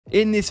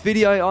In this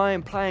video, I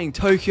am playing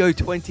Tokyo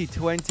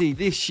 2020.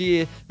 This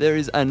year, there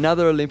is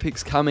another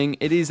Olympics coming.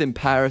 It is in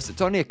Paris. It's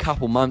only a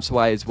couple months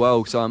away as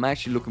well, so I'm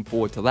actually looking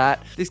forward to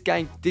that. This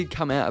game did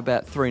come out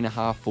about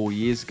 3.5, 4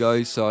 years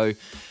ago, so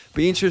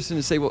be interested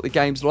to see what the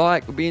game's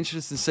like. It'll be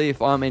interesting to see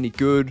if I'm any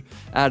good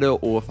at it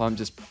or if I'm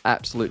just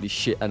absolutely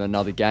shit at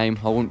another game.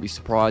 I wouldn't be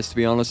surprised, to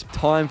be honest.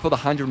 Time for the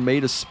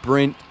 100-meter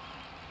sprint.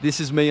 This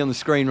is me on the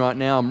screen right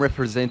now. I'm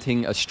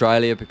representing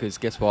Australia because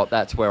guess what?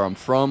 That's where I'm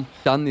from.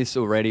 Done this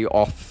already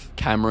off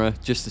camera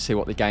just to see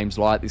what the game's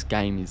like. This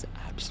game is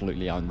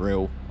absolutely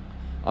unreal.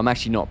 I'm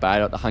actually not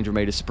bad at the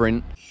 100-meter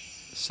sprint.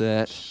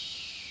 Set.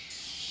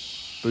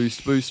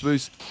 Boost, boost,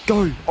 boost.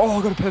 Go! Oh,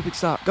 I got a perfect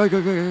start. Go,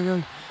 go, go, go,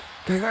 go.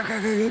 Go, go,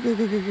 go, go, go,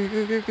 go,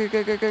 go, go, go,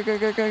 go, go, go, go,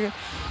 go, go, go.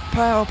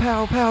 Pow,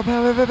 pow, pow,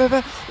 pow, pow, pow,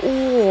 pow.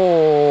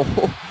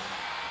 Oh!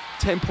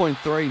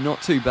 10.3, not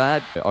too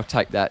bad. I'll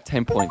take that,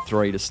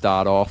 10.3 to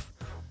start off.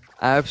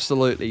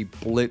 Absolutely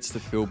blitzed the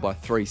field by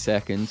 3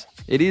 seconds.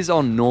 It is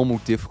on normal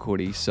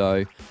difficulty,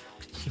 so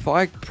if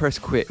I press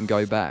quit and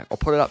go back, I'll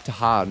put it up to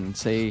hard and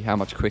see how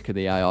much quicker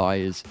the AI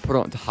is. Put it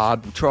on to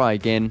hard, we'll try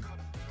again.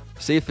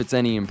 See if it's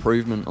any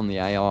improvement on the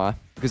AI.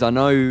 Because I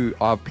know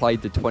I've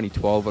played the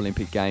 2012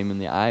 Olympic game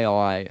and the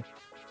AI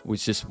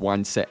was just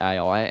one set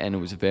AI and it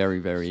was very,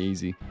 very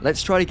easy.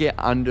 Let's try to get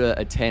under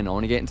a 10. I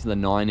want to get into the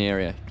 9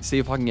 area. See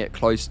if I can get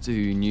close to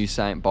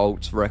Usain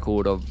Bolt's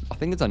record of, I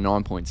think it's a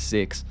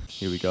 9.6.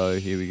 Here we go,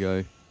 here we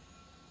go.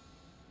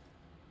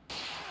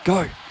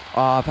 Go!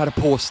 Oh, I've had a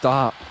poor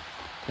start.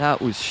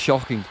 That was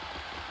shocking.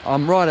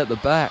 I'm right at the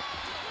back.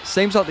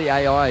 Seems like the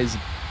AI is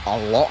a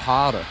lot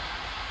harder.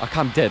 I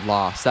come dead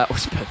last. That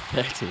was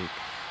pathetic.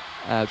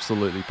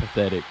 Absolutely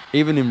pathetic.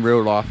 Even in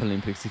real life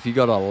Olympics, if you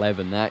got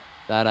 11, that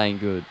ain't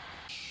good.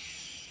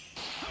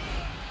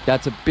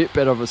 That's a bit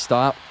better of a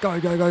start. Go,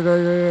 go, go,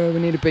 go, go. We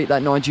need to beat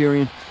that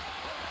Nigerian.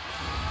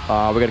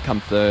 We're going to come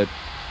third.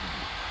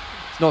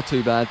 It's not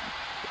too bad.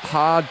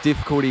 Hard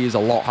difficulty is a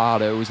lot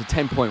harder. It was a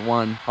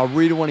 10.1. I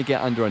really want to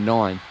get under a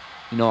 9.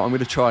 You know, I'm going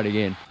to try it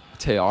again. I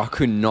tell you, I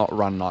could not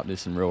run like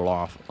this in real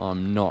life.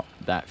 I'm not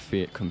that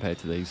fit compared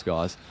to these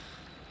guys.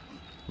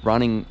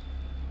 Running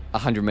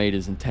 100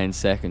 meters in 10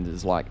 seconds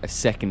is like a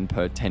second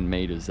per 10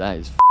 meters. That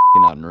is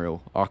f***ing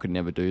unreal. I could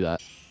never do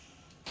that.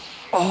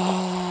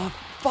 Oh,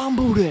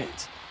 fumbled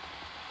it.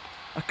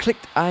 I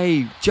clicked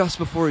A just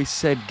before he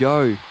said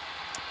go.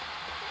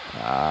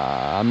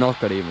 I'm not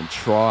going to even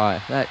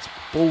try. That's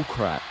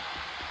bullcrap.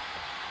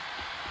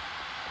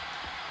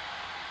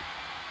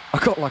 I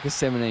got like a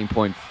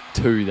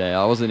 17.2 there.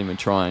 I wasn't even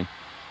trying.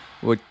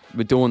 We're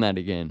doing that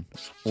again.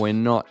 We're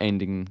not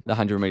ending the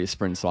 100-meter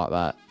sprints like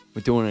that.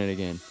 We're doing it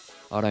again.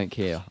 I don't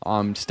care.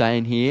 I'm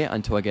staying here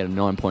until I get a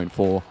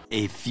 9.4.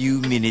 A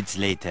few minutes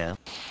later.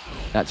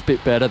 That's a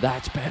bit better.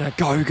 That's better.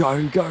 Go,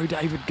 go, go,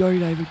 David. Go,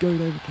 David. Go,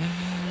 David.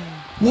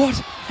 What?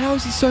 How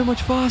is he so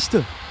much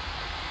faster?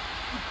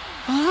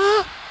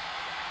 Huh?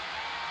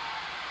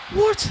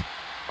 What?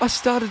 I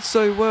started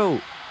so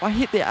well. I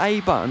hit the A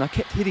button. I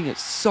kept hitting it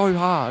so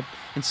hard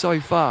and so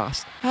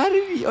fast. How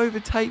did he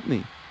overtake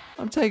me?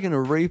 I'm taking a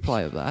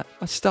replay of that.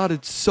 I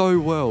started so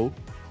well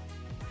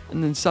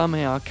and then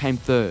somehow I came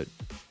third.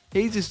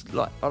 He just,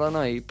 like, I don't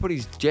know, he put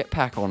his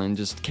jetpack on and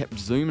just kept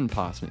zooming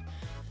past me.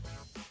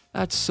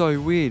 That's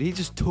so weird. He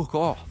just took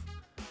off.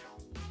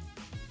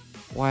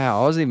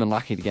 Wow, I was even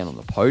lucky to get on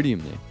the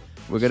podium there.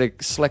 We're going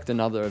to select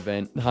another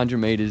event. 100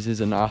 meters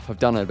is enough. I've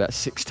done it about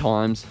 6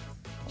 times.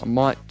 I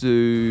might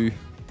do...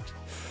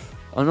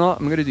 I'm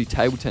going to do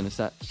table tennis.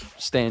 That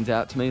stands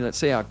out to me. Let's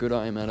see how good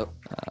I am at it.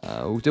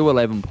 We'll do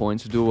 11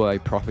 points. We'll do a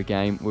proper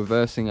game. We're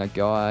versing a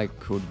guy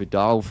called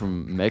Vidal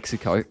from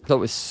Mexico. Thought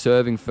we're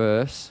serving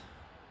first.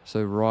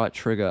 So right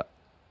trigger.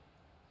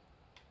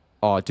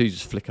 Oh, I do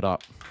just flick it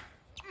up.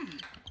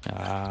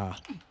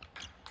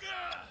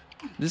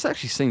 This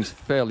actually seems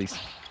fairly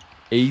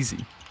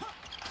easy.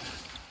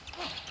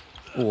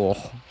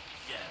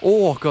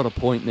 Oh, got a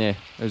point there.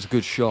 It was a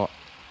good shot.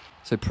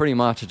 So pretty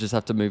much I just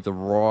have to move the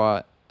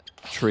right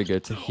trigger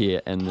to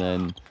hit and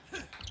then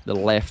the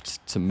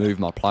left to move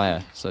my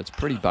player. So it's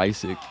pretty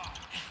basic.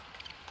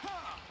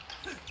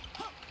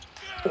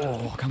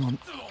 Oh, come on.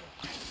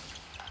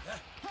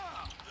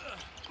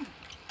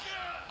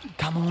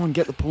 Come on,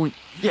 get the point.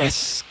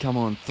 Yes, come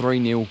on,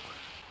 3-0.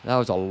 That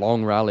was a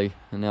long rally,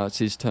 and now it's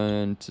his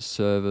turn to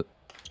serve it.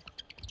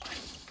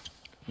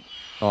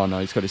 Oh no,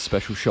 he's got his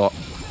special shot.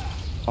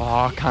 Oh,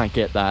 I can't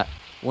get that.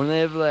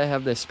 Whenever they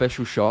have their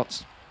special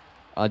shots,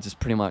 I just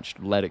pretty much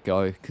let it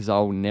go, because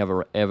I'll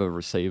never ever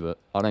receive it.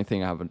 I don't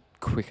think I have a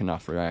quick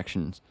enough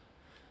reactions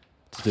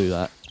to do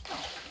that.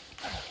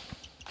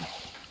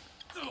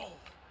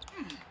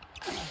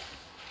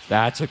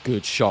 That's a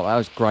good shot. That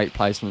was great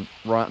placement.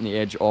 Right on the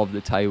edge of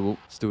the table.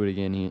 Let's do it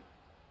again here.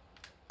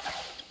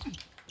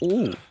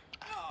 Ooh.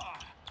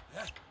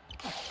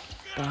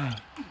 Bang.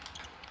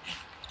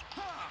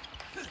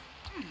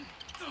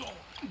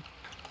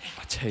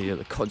 I tell you,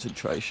 the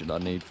concentration I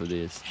need for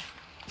this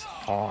is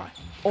high.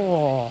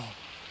 Oh.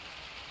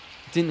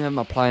 Didn't have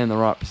my player in the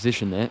right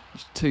position there.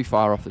 It's too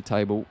far off the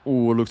table.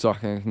 Oh, it looks like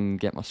I can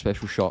get my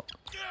special shot.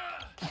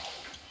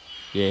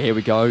 Yeah, here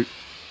we go.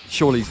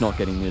 Surely he's not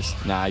getting this.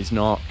 Nah, he's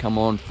not. Come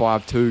on,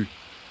 5-2.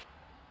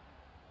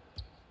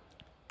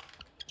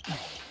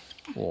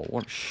 Oh,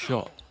 what a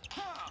shot.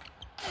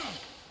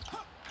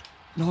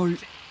 No,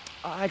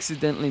 I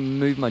accidentally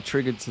moved my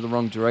trigger to the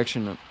wrong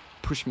direction and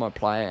pushed my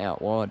player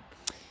out wide.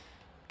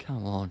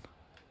 Come on.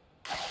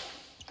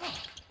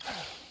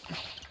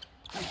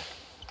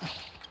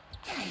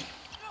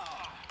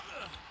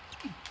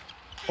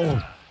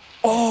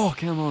 Oh,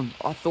 come on.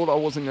 I thought I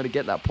wasn't going to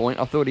get that point.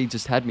 I thought he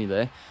just had me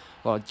there.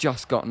 But I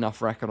just got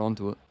enough racket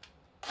onto it.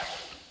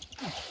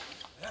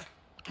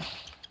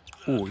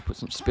 Oh, he put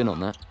some spin on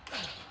that.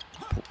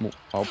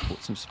 I'll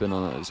put some spin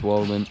on it as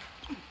well then.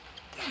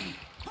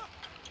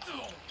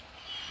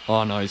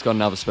 Oh no, he's got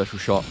another special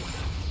shot.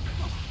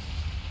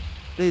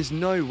 There's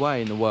no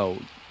way in the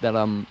world that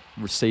I'm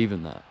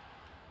receiving that.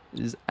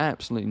 There's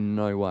absolutely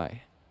no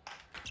way.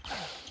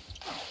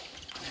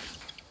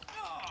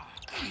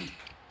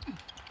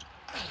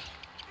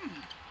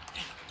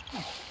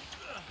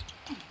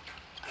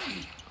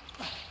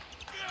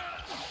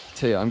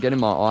 Tell you, I'm getting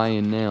my eye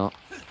in now.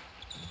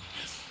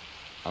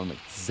 I'm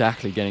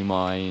exactly getting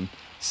my eye in.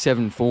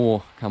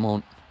 7-4, come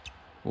on.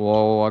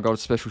 Whoa, I got a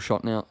special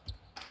shot now.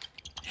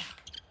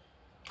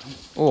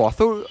 Oh, I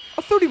thought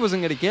he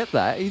wasn't going to get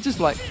that. He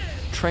just like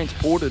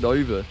transported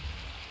over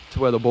to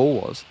where the ball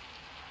was.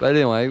 But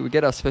anyway, we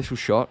get our special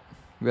shot.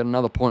 We got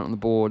another point on the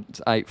board. It's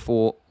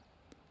 8-4.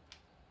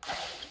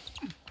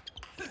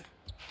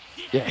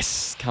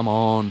 Yes, come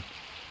on.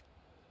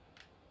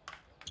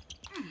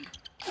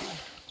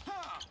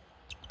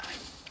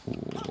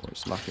 Oh,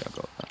 it's lucky I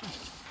got that.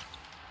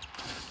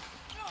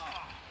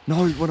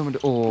 No, what am I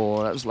doing?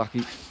 Oh, that was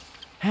lucky.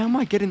 How am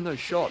I getting those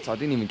shots? I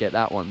didn't even get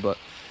that one, but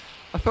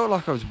I felt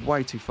like I was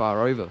way too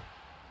far over.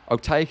 I'll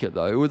take it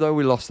though, although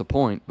we lost the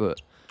point,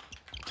 but...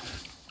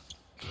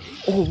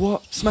 Oh,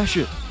 what? Smash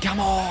it. Come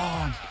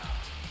on.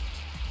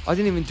 I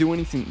didn't even do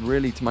anything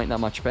really to make that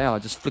much power. I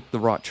just flicked the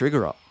right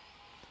trigger up.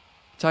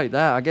 Take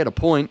that. I get a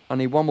point. I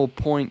need one more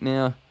point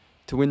now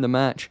to win the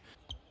match.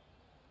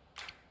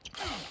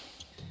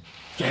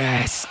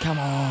 Yes. Come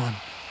on.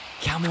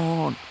 Come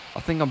on. I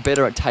think I'm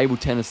better at table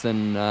tennis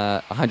than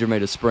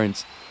 100-meter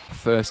sprints.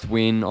 First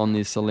win on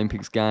this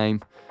Olympics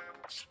game.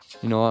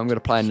 You know, I'm going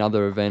to play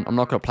another event. I'm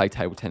not going to play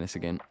table tennis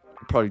again.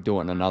 I'll probably do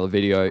it in another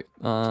video.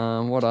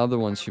 What other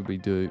ones should we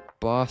do?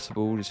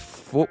 Basketball, just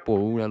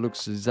football. That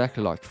looks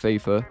exactly like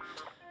FIFA.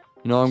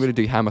 You know, I'm going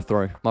to do hammer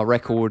throw. My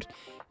record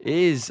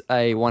is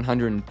a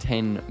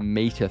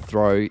 110-meter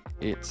throw.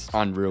 It's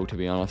unreal, to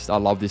be honest. I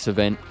love this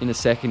event. In a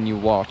second, you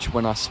watch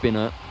when I spin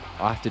it.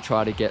 I have to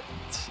try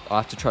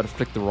to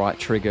flick the right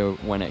trigger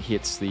when it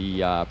hits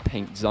the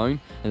pink zone,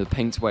 and the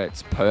pink's where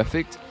it's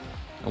perfect.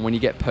 And when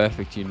you get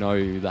perfect, you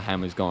know the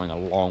hammer's going a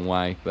long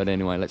way. But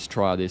anyway, let's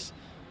try this.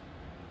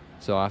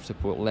 So I have to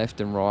put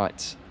left and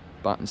right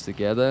buttons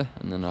together,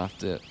 and then I have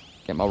to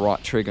get my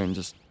right trigger and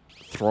just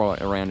throw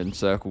it around in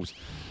circles.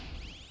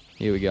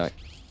 Here we go.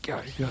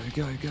 Go, go,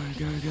 go, go,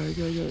 go, go,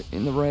 go, go.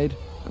 In the red,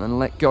 and then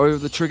let go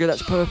of the trigger.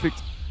 That's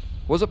perfect.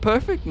 Was it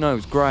perfect? No, it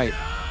was great.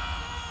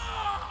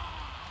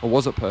 Or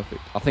was it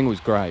perfect? I think it was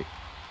great.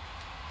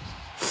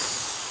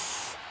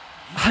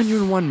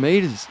 101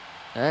 meters.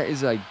 That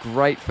is a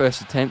great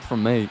first attempt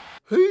from me.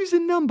 Who's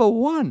in number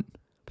one?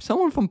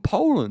 Someone from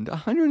Poland.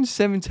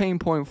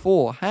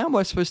 117.4. How am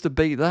I supposed to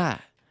beat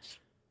that?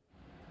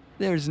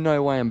 There is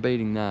no way I'm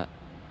beating that.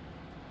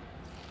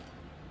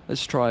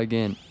 Let's try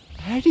again.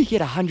 How do you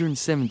get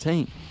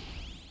 117?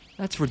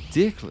 That's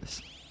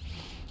ridiculous.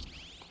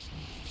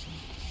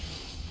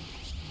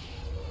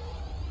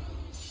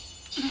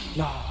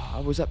 No,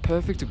 was that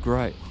perfect or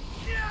great?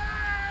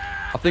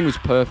 I think it was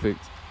perfect.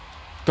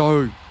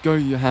 Go,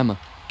 you hammer.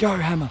 Go,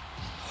 hammer.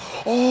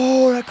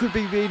 Oh, that could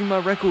be beating my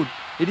record.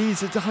 It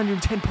is, it's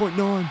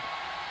 110.9.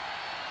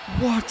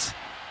 What?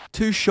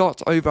 2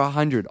 shots over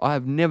 100. I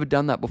have never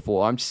done that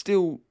before. I'm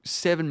still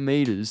 7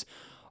 meters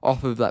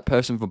off of that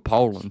person from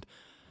Poland.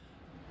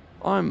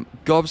 I'm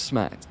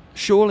gobsmacked.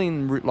 Surely,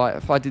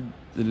 if I did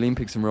the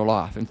Olympics in real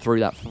life and threw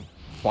that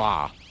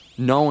far,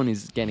 no one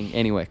is getting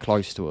anywhere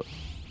close to it.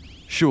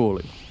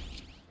 Surely.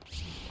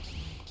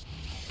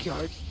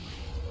 Go.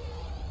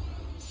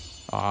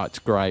 Ah, it's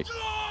great.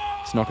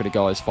 It's not going to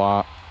go as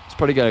far. It's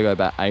probably going to go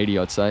about 80,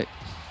 I'd say.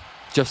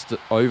 Just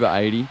over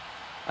 80.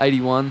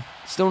 81.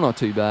 Still not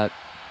too bad.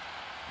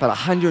 But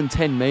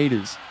 110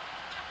 meters.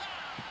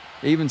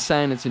 Even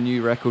saying it's a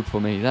new record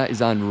for me, that is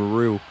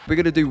unreal. We're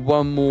going to do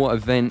one more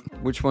event.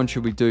 Which one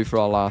should we do for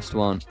our last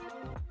one?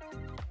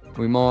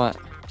 We might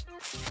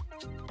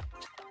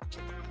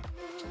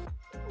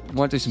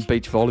do some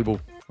beach volleyball.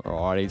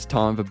 Alrighty, it's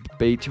time for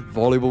beach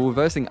volleyball. We're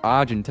versing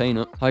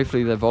Argentina.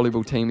 Hopefully their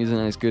volleyball team isn't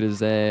as good as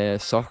their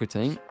soccer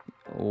team,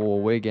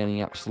 or we're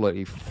getting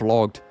absolutely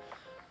flogged.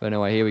 But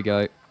anyway, here we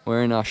go.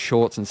 We're in our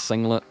shorts and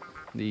singlet.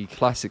 The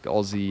classic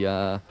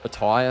Aussie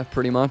attire,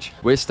 pretty much.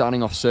 We're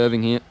starting off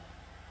serving here.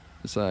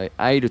 So,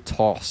 A to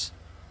toss.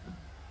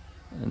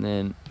 And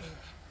then,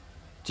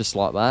 just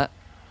like that.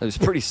 It was a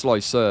pretty slow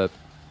serve.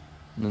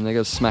 And then they're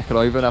going to smack it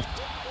over.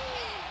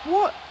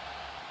 What?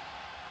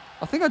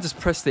 I think I just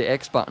pressed the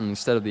X button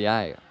instead of the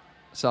A.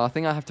 So I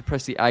think I have to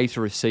press the A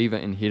to receive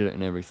it and hit it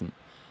and everything.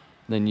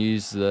 Then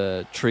use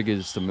the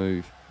triggers to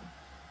move.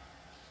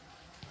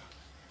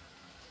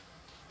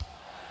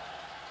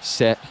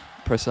 Set.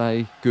 Press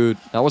A. Good.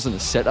 That wasn't a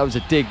set, that was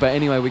a dig. But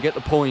anyway, we get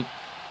the point.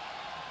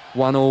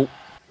 1-1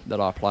 that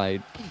I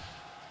played.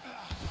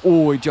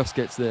 Oh, he just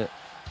gets there.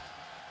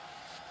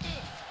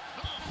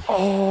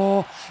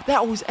 Oh,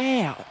 that was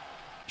out.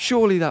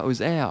 Surely that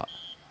was out.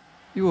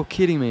 You were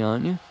kidding me,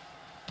 aren't you?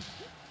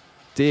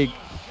 Dig.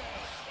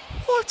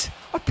 What?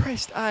 I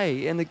pressed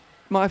A and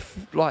my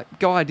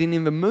guy didn't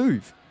even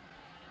move.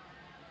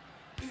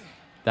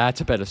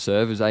 That's a better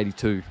serve. It was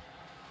 82.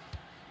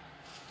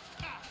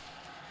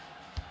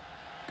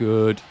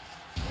 Good.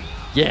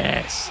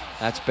 Yes.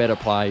 That's better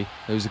play.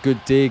 It was a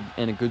good dig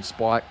and a good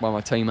spike by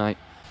my teammate.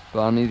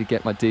 But I need to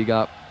get my dig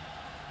up.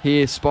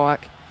 Here,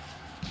 spike.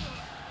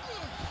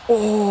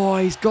 Oh,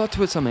 he's got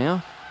to it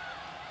somehow.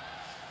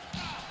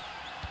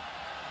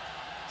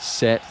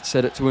 Set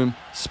it to him.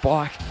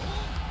 Spike.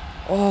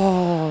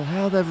 Oh,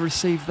 how they've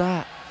received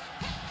that.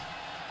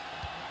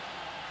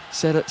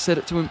 Set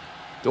it to him.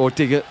 Or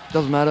dig it.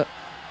 Doesn't matter.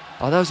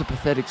 Oh, that was a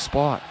pathetic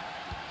spike.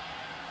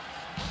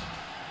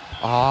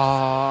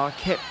 Oh, I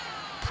kept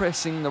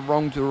pressing the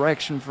wrong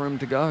direction for him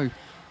to go. I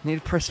need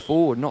to press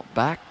forward, not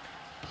back.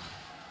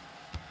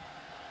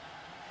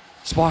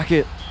 Spike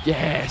it.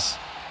 Yes.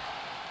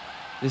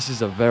 This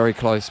is a very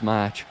close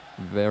match.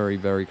 Very,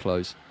 very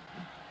close.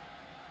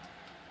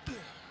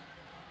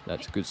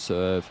 That's a good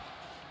serve.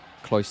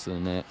 Close to the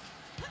net.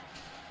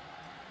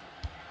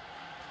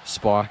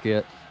 Spike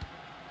it.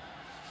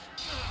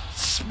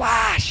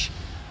 Smash!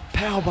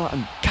 Power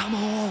button. Come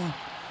on.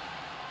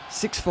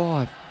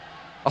 6-5.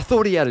 I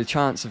thought he had a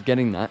chance of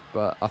getting that,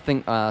 but I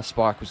think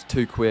Spike was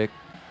too quick.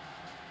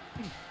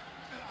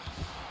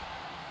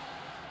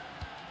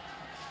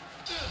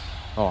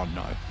 Oh,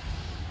 no.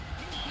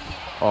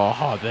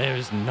 Oh, there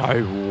is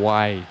no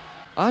way.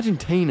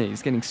 Argentina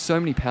is getting so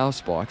many power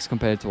spikes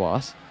compared to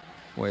us.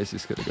 Where's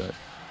this going to go?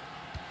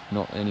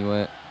 Not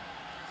anywhere.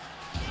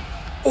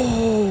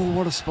 Oh,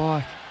 what a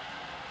spike.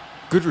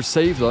 Good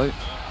receive, though.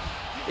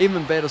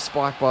 Even better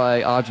spike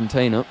by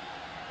Argentina.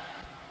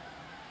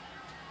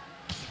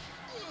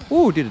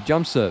 Oh, did a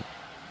jump serve.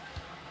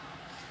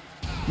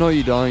 No,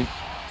 you don't.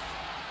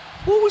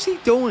 What was he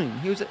doing?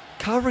 He was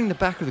covering the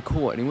back of the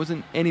court and he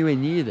wasn't anywhere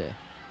near there.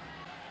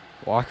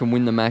 Well, I can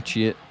win the match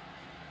here.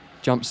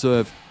 Jump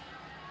serve.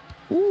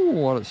 Ooh,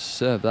 what a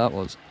serve that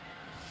was.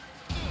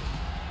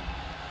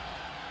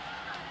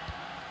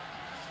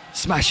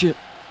 Smash it.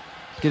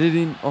 Get it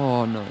in.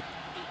 Oh, no.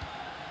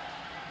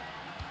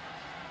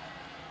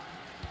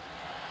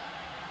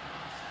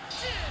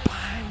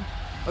 Bang.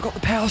 I got the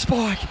power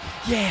spike.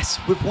 Yes,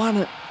 we've won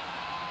it.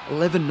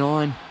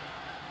 11-9.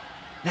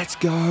 Let's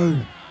go.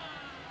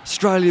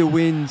 Australia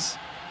wins.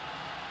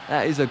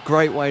 That is a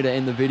great way to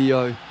end the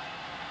video.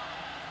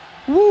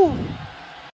 Woo!